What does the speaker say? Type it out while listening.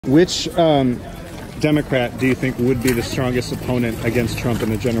Which Democrat do you think would be the strongest opponent against Trump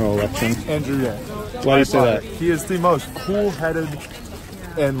in the general election? Andrew Yang. Why do you say that? He is the most cool-headed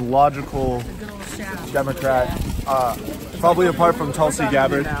and logical Democrat, probably apart from Tulsi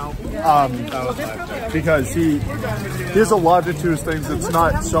Gabbard, because he has a logic to his things. It's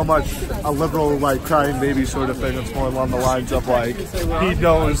not so much a liberal, like, crying baby sort of thing. It's more along the lines of, like, he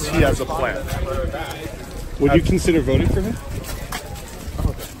knows he has a plan. Would you consider voting for him?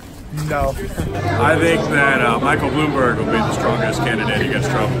 No. I think that Michael Bloomberg will be the strongest candidate against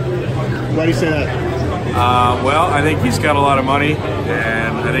Trump. Why do you say that? Well, I think he's got a lot of money,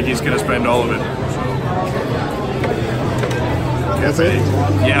 and I think he's going to spend all of it. That's it?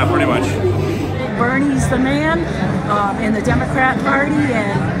 Yeah, pretty much. Bernie's the man in the Democrat Party,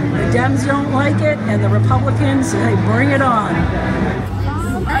 and the Dems don't like it, and the Republicans, they bring it on.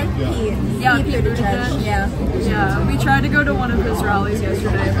 Yeah, we tried to go to one of his rallies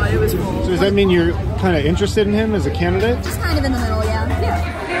yesterday, but it was full. So does that mean you're kind of interested in him as a candidate? Just kind of in the middle, yeah. If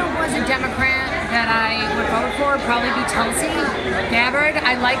there was a Democrat that I would vote for, probably be Tulsi Gabbard.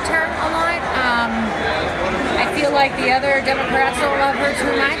 I liked her a lot. I feel like the other Democrats don't love her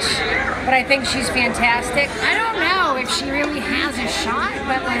too much, but I think she's fantastic. I don't know if she really has a shot,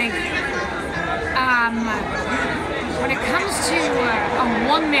 but like, when it comes to a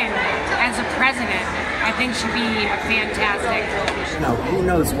woman as a president, I think she'd be fantastic. No, who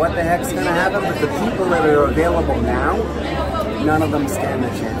knows what the heck's going to happen, but the people that are available now, none of them stand a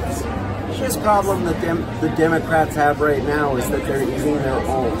chance. This problem that the Democrats have right now is that they're eating their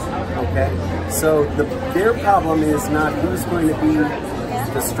own, okay? So their problem is not who's going to be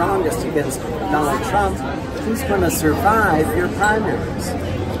the strongest against Donald Trump, who's going to survive your primaries.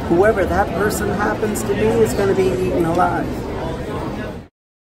 Whoever that person happens to be is going to be eaten alive.